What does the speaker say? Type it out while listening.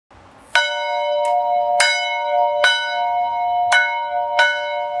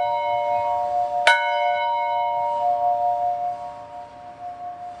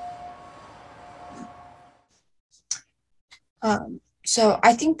So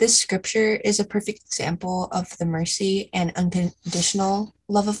I think this scripture is a perfect example of the mercy and unconditional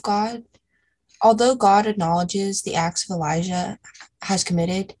love of God. Although God acknowledges the acts of Elijah has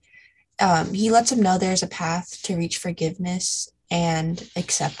committed, he lets him know there's a path to reach forgiveness and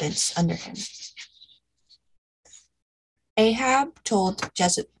acceptance under him. Ahab told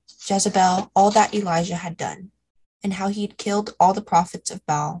Jezebel all that Elijah had done and how he'd killed all the prophets of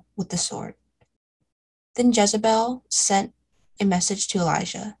Baal with the sword. Then Jezebel sent a message to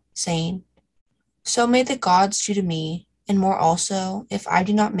Elijah, saying, "So may the gods do to me, and more also, if I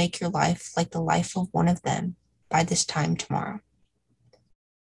do not make your life like the life of one of them by this time tomorrow."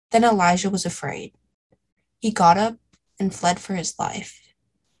 Then Elijah was afraid. He got up and fled for his life,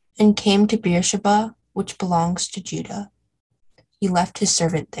 and came to Beersheba, which belongs to Judah. He left his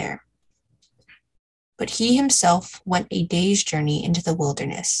servant there. But he himself went a day's journey into the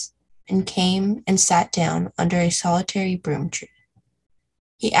wilderness, and came and sat down under a solitary broom tree.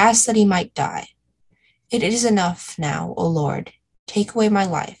 He asked that he might die. "It is enough now, O Lord, take away my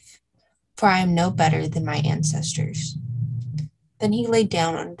life, for I am no better than my ancestors." Then he lay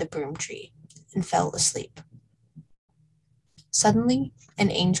down under the broom tree and fell asleep. Suddenly, an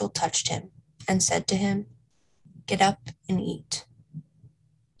angel touched him and said to him, "Get up and eat."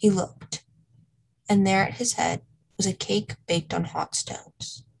 He looked, and there at his head was a cake baked on hot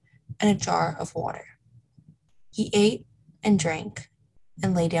stones and a jar of water. He ate and drank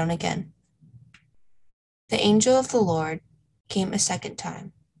and lay down again. The angel of the Lord came a second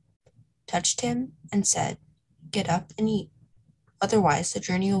time, touched him, and said, "Get up and eat, otherwise the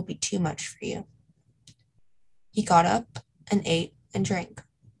journey will be too much for you." He got up and ate and drank.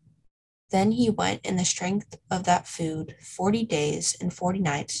 Then he went in the strength of that food 40 days and 40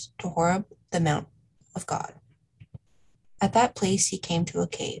 nights to Horeb, the mount of God. At that place he came to a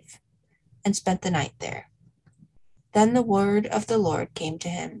cave and spent the night there. Then the word of the Lord came to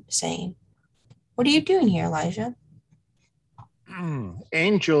him, saying, "What are you doing here, Elijah?"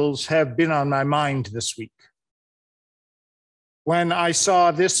 Angels have been on my mind this week. When I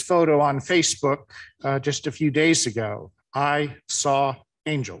saw this photo on Facebook just a few days ago, I saw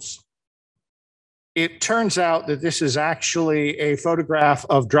angels. It turns out that this is actually a photograph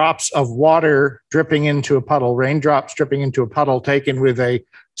of drops of water dripping into a puddle, raindrops dripping into a puddle, taken with a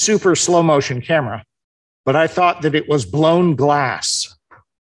super slow motion camera. But I thought that it was blown glass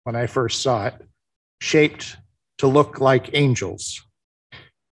when I first saw it, shaped to look like angels.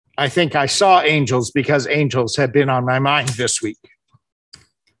 I think I saw angels because angels have been on my mind this week.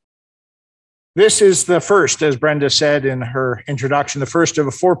 This is the first, as Brenda said in her introduction, the first of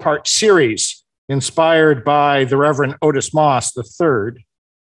a four-part series inspired by the Reverend Otis Moss III.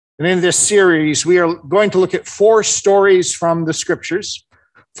 And in this series, we are going to look at four stories from the scriptures,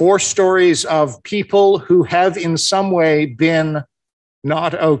 four stories of people who have in some way been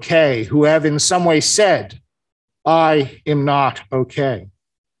not okay, who have in some way said, "I am not okay."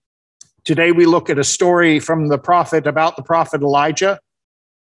 Today, we look at a story from the prophet about the prophet Elijah.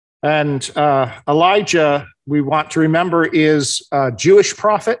 And Elijah, we want to remember, is a Jewish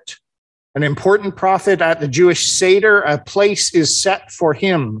prophet, an important prophet at the Jewish Seder. A place is set for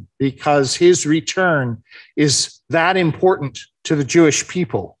him because his return is that important to the Jewish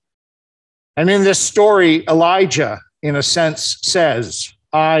people. And in this story, Elijah, in a sense, says,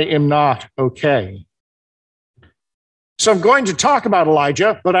 "I am not okay." So I'm going to talk about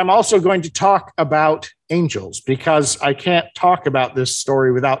Elijah, but I'm also going to talk about angels because I can't talk about this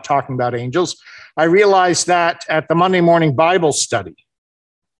story without talking about angels. I realized that at the Monday morning Bible study.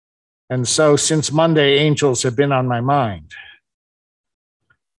 And so since Monday, angels have been on my mind.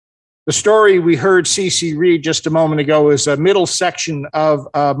 The story we heard Cece read just a moment ago is a middle section of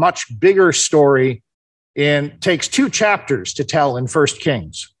a much bigger story and takes 2 chapters to tell in 1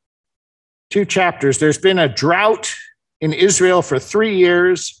 Kings. 2 chapters. There's been a drought in Israel for 3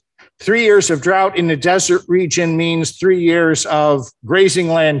 years. 3 years of drought in the desert region means 3 years of grazing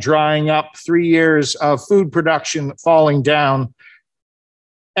land drying up, 3 years of food production falling down.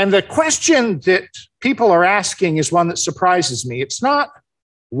 And the question that people are asking is one that surprises me. It's not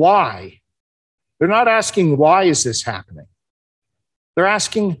why. They're not asking, why is this happening? They're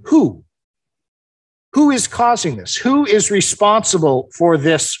asking who? Who is causing this? Who is responsible for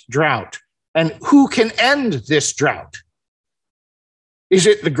this drought? And who can end this drought? Is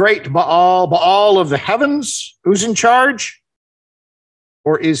it the great Baal, Baal of the heavens, who's in charge?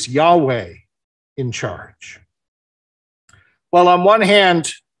 Or is Yahweh in charge? Well, on one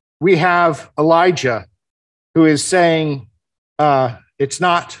hand, we have Elijah, who is saying, it's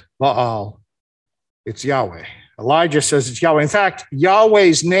not Baal, it's Yahweh. Elijah says it's Yahweh. In fact,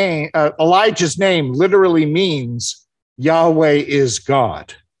 Yahweh's name, Elijah's name literally means Yahweh is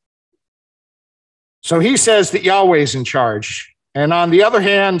God. So he says that Yahweh is in charge. And on the other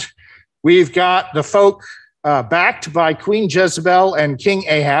hand, we've got the folk backed by Queen Jezebel and King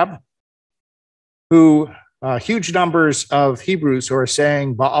Ahab, who huge numbers of Hebrews who are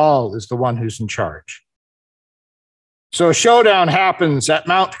saying Baal is the one who's in charge. So a showdown happens at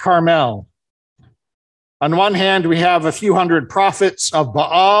Mount Carmel. On one hand, we have a few hundred prophets of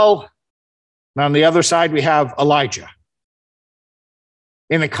Baal, and on the other side, we have Elijah.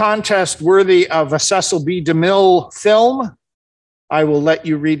 In a contest worthy of a Cecil B. DeMille film, I will let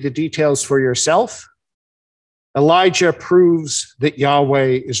you read the details for yourself. Elijah proves that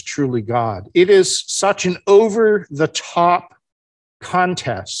Yahweh is truly God. It is such an over-the-top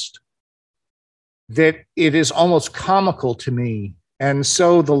contest that it is almost comical to me. And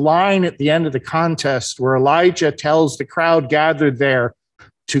so the line at the end of the contest where Elijah tells the crowd gathered there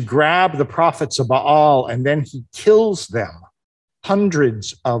to grab the prophets of Baal, and then he kills them,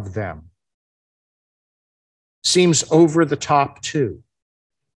 hundreds of them, seems over the top too.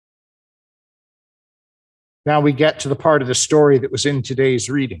 Now we get to the part of the story that was in today's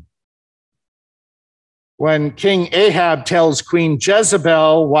reading. When King Ahab tells Queen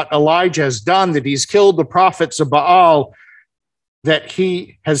Jezebel what Elijah has done, that he's killed the prophets of Baal, that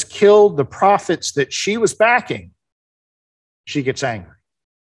he has killed the prophets that she was backing, she gets angry.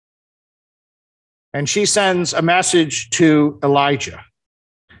 And she sends a message to Elijah.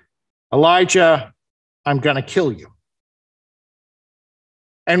 Elijah, I'm going to kill you.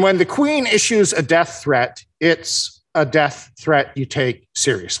 And when the queen issues a death threat, it's a death threat you take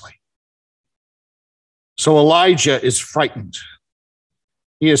seriously. So Elijah is frightened.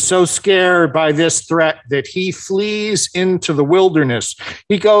 He is so scared by this threat that he flees into the wilderness.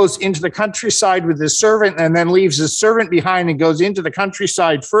 He goes into the countryside with his servant and then leaves his servant behind and goes into the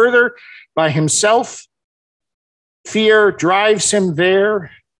countryside further by himself. Fear drives him there.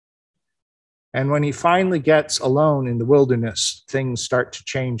 And when he finally gets alone in the wilderness, things start to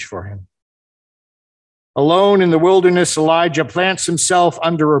change for him. Alone in the wilderness, Elijah plants himself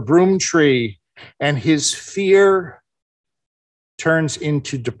under a broom tree, and his fear turns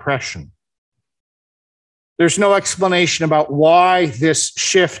into depression. There's no explanation about why this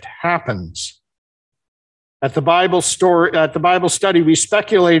shift happens. At the Bible study, we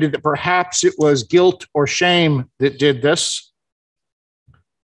speculated that perhaps it was guilt or shame that did this.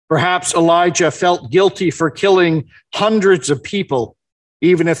 Perhaps Elijah felt guilty for killing hundreds of people,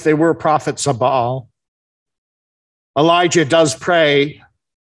 even if they were prophets of Baal. Elijah does pray,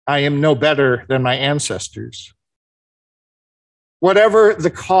 I am no better than my ancestors. Whatever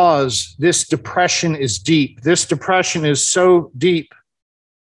the cause, this depression is deep. This depression is so deep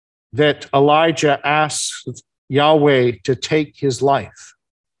that Elijah asks Yahweh to take his life.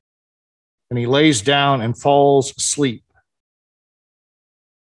 And he lays down and falls asleep.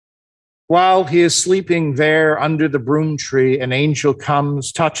 While he is sleeping there under the broom tree, an angel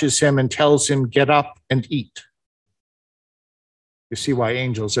comes, touches him, and tells him, get up and eat. You see why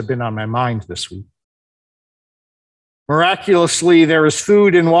angels have been on my mind this week. Miraculously, there is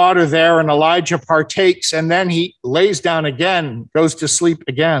food and water there, and Elijah partakes, and then he lays down again, goes to sleep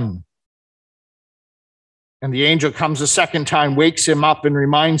again. And the angel comes a second time, wakes him up, and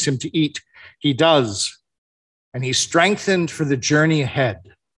reminds him to eat. He does, and he's strengthened for the journey ahead.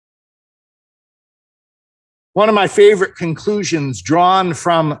 One of my favorite conclusions drawn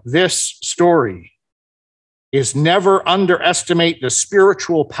from this story is never underestimate the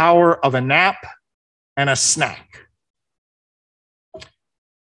spiritual power of a nap and a snack.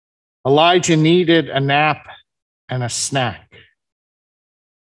 Elijah needed a nap and a snack.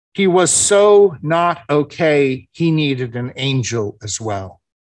 He was so not okay, he needed an angel as well.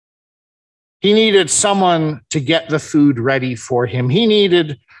 He needed someone to get the food ready for him. He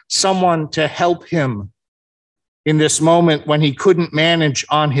needed someone to help him in this moment when he couldn't manage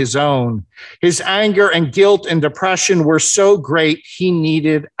on his own. His anger and guilt and depression were so great, he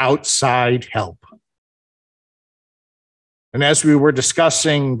needed outside help. And as we were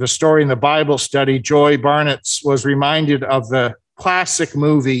discussing the story in the Bible study, Joy Barnett was reminded of the classic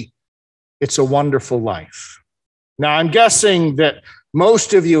movie, It's a Wonderful Life. Now, I'm guessing that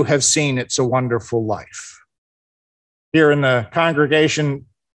most of you have seen It's a Wonderful Life. Here in the congregation,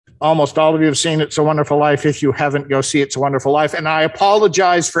 almost all of you have seen It's a Wonderful Life. If you haven't, go see It's a Wonderful Life. And I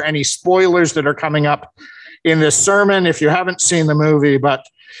apologize for any spoilers that are coming up in this sermon if you haven't seen the movie. But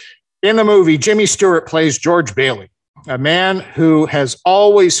in the movie, Jimmy Stewart plays George Bailey, a man who has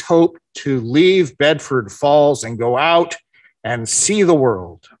always hoped to leave Bedford Falls and go out and see the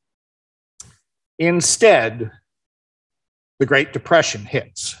world. Instead, the Great Depression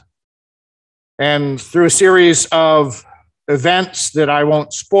hits. And through a series of events that I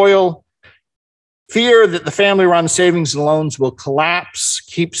won't spoil. Fear that the family-run savings and loans will collapse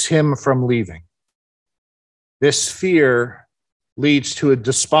keeps him from leaving. This fear leads to a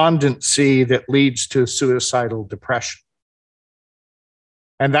despondency that leads to suicidal depression.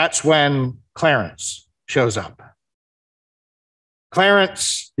 And that's when Clarence shows up.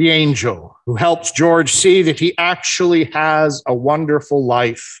 Clarence, the angel, who helps George see that he actually has a wonderful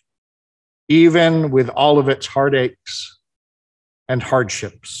life, even with all of its heartaches and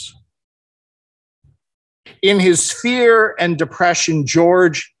hardships. In his fear and depression,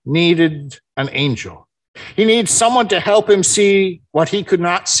 George needed an angel. He needs someone to help him see what he could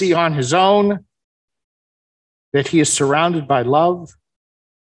not see on his own, that he is surrounded by love,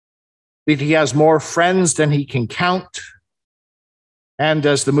 that he has more friends than he can count. And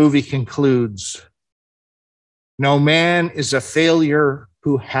as the movie concludes, no man is a failure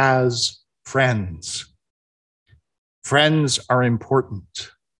who has friends. Friends are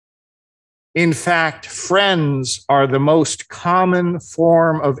important. In fact, friends are the most common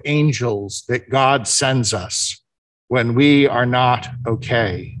form of angels that God sends us when we are not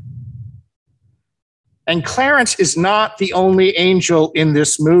okay. And Clarence is not the only angel in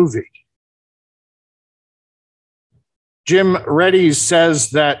this movie. Jim Reddy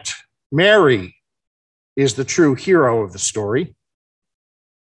says that Mary is the true hero of the story.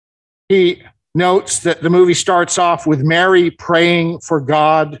 He notes that the movie starts off with Mary praying for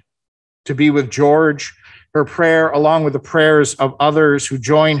God to be with George. Her prayer, along with the prayers of others who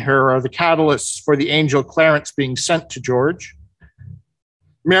join her, are the catalysts for the angel Clarence being sent to George.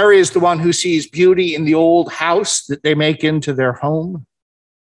 Mary is the one who sees beauty in the old house that they make into their home.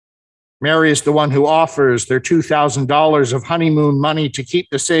 Mary is the one who offers their $2,000 of honeymoon money to keep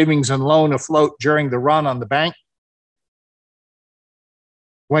the savings and loan afloat during the run on the bank.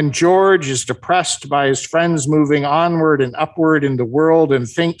 When George is depressed by his friends moving onward and upward in the world and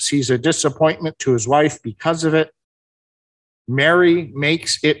thinks he's a disappointment to his wife because of it, Mary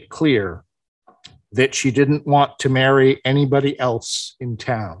makes it clear that she didn't want to marry anybody else in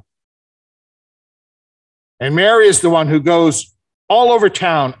town. And Mary is the one who goes all over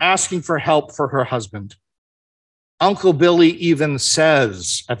town asking for help for her husband. Uncle Billy even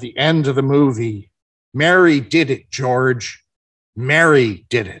says at the end of the movie, "Mary did it, George. Mary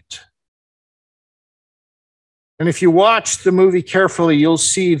did it." And if you watch the movie carefully, you'll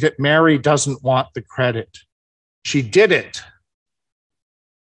see that Mary doesn't want the credit. She did it.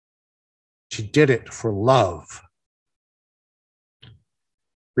 She did it for love.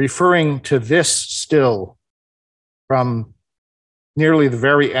 Referring to this still from nearly the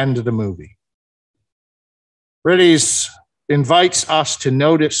very end of the movie. Reddy's invites us to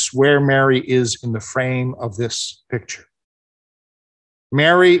notice where Mary is in the frame of this picture.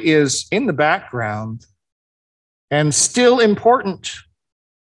 Mary is in the background and still important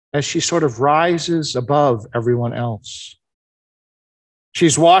as she sort of rises above everyone else.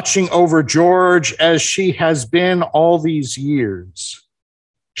 She's watching over George as she has been all these years.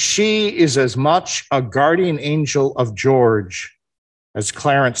 She is as much a guardian angel of George as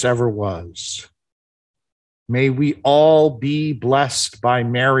Clarence ever was. May we all be blessed by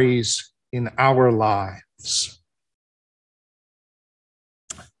Marys in our lives.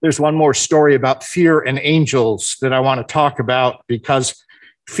 There's one more story about fear and angels that I want to talk about, because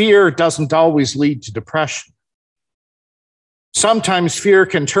fear doesn't always lead to depression. Sometimes fear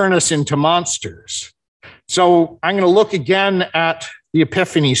can turn us into monsters. So I'm going to look again at the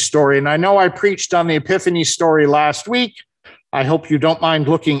Epiphany story. And I know I preached on the Epiphany story last week. I hope you don't mind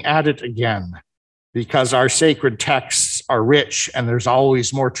looking at it again, because our sacred texts are rich and there's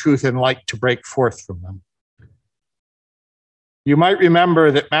always more truth and light to break forth from them. You might remember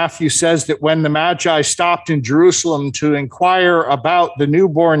that Matthew says that when the Magi stopped in Jerusalem to inquire about the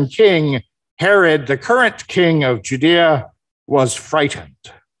newborn king, Herod, the current king of Judea, was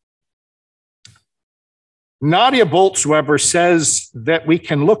frightened. Nadia Bolz-Weber says that we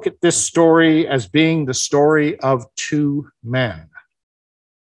can look at this story as being the story of two men.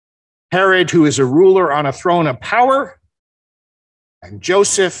 Herod, who is a ruler on a throne of power, and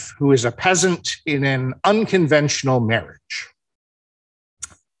Joseph, who is a peasant in an unconventional marriage.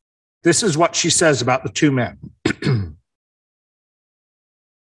 This is what she says about the two men.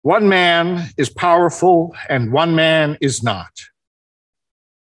 One man is powerful and one man is not.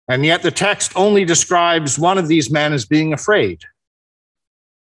 And yet the text only describes one of these men as being afraid.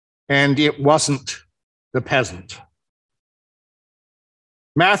 And it wasn't the peasant.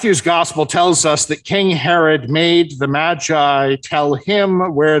 Matthew's gospel tells us that King Herod made the Magi tell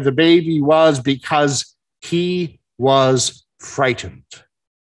him where the baby was because he was frightened.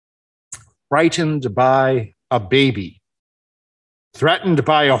 Frightened by a baby threatened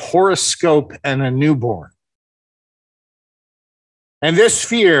by a horoscope and a newborn. And this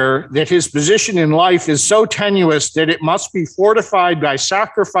fear that his position in life is so tenuous that it must be fortified by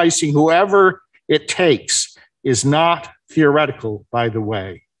sacrificing whoever it takes is not theoretical, by the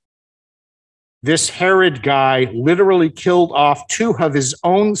way. This Herod guy literally killed off 2 of his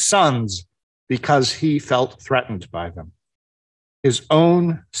own sons because he felt threatened by them. His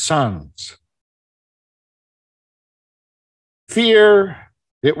own sons. Fear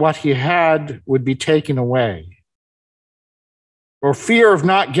that what he had would be taken away, or fear of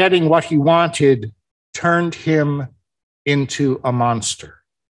not getting what he wanted, turned him into a monster.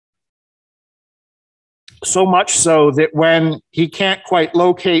 So much so that when he can't quite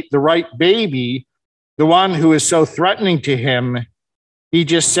locate the right baby, the one who is so threatening to him, he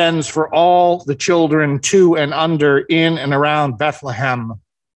just sends for all the children 2 and under in and around Bethlehem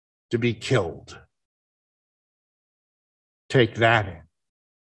to be killed. Take that in.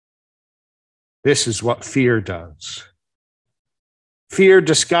 This is what fear does. Fear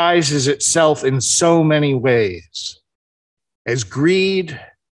disguises itself in so many ways, as greed,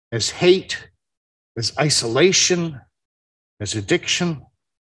 as hate, as isolation, as addiction.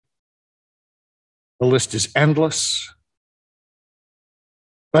 The list is endless.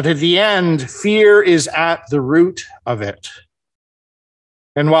 But at the end, fear is at the root of it.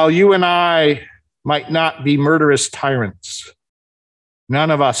 And while you and I might not be murderous tyrants, none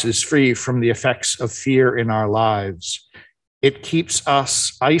of us is free from the effects of fear in our lives. It keeps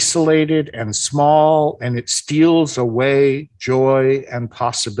us isolated and small, and it steals away joy and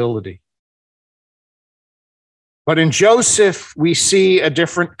possibility. But in Joseph, we see a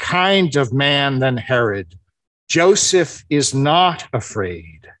different kind of man than Herod. Joseph is not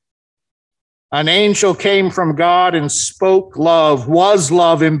afraid. An angel came from God and spoke love, was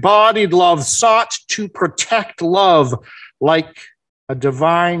love, embodied love, sought to protect love like a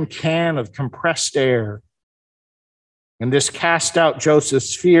divine can of compressed air. And this cast out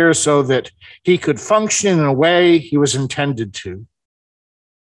Joseph's fear so that he could function in a way he was intended to.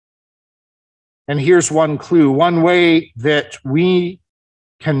 And here's one clue, one way that we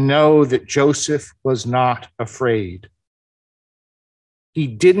can know that Joseph was not afraid. He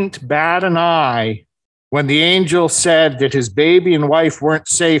didn't bat an eye when the angel said that his baby and wife weren't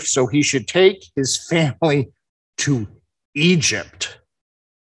safe, so he should take his family to Egypt.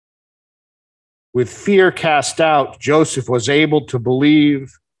 With fear cast out, Joseph was able to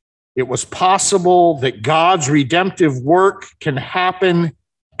believe it was possible that God's redemptive work can happen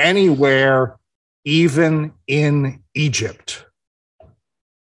anywhere, even in Egypt.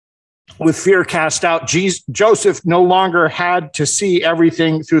 With fear cast out, Joseph no longer had to see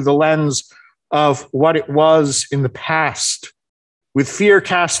everything through the lens of what it was in the past. With fear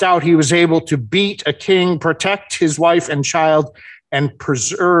cast out, he was able to beat a king, protect his wife and child, and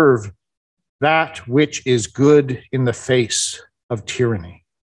preserve that which is good in the face of tyranny.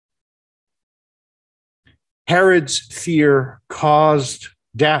 Herod's fear caused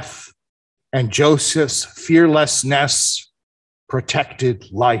death, and Joseph's fearlessness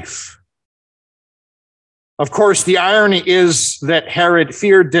protected life. Of course, the irony is that Herod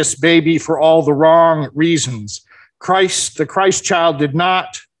feared this baby for all the wrong reasons. The Christ child did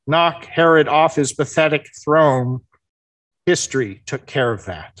not knock Herod off his pathetic throne. History took care of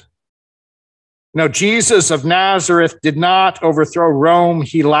that. No, Jesus of Nazareth did not overthrow Rome.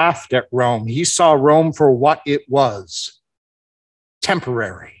 He laughed at Rome. He saw Rome for what it was: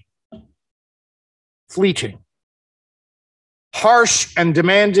 temporary, fleeting, harsh and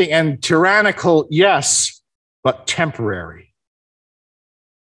demanding and tyrannical, yes, but temporary.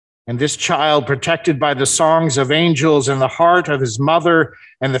 And this child, protected by the songs of angels and the heart of his mother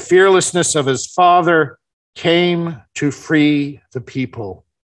and the fearlessness of his father, came to free the people.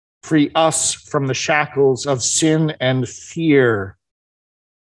 Free us from the shackles of sin and fear.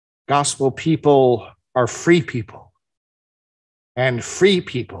 Gospel people are free people, and free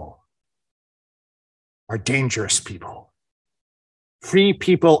people are dangerous people. Free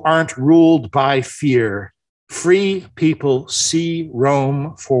people aren't ruled by fear. Free people see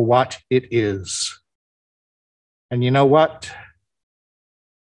Rome for what it is. And you know what?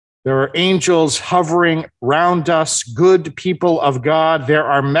 There are angels hovering round us, good people of God. There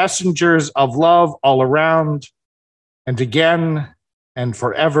are messengers of love all around. And again and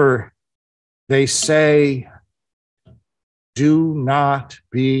forever, they say, do not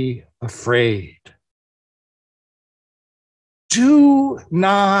be afraid. Do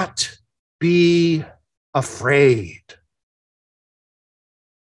not be afraid.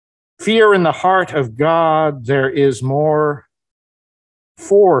 Fear in the heart of God, there is more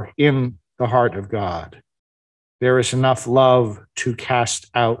for in the heart of God. there is enough love to cast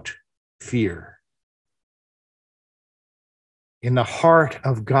out fear. In the heart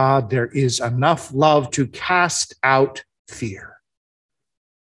of God, there is enough love to cast out fear.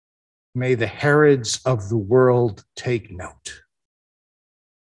 May the Herods of the world take note.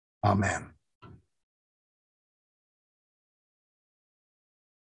 Amen.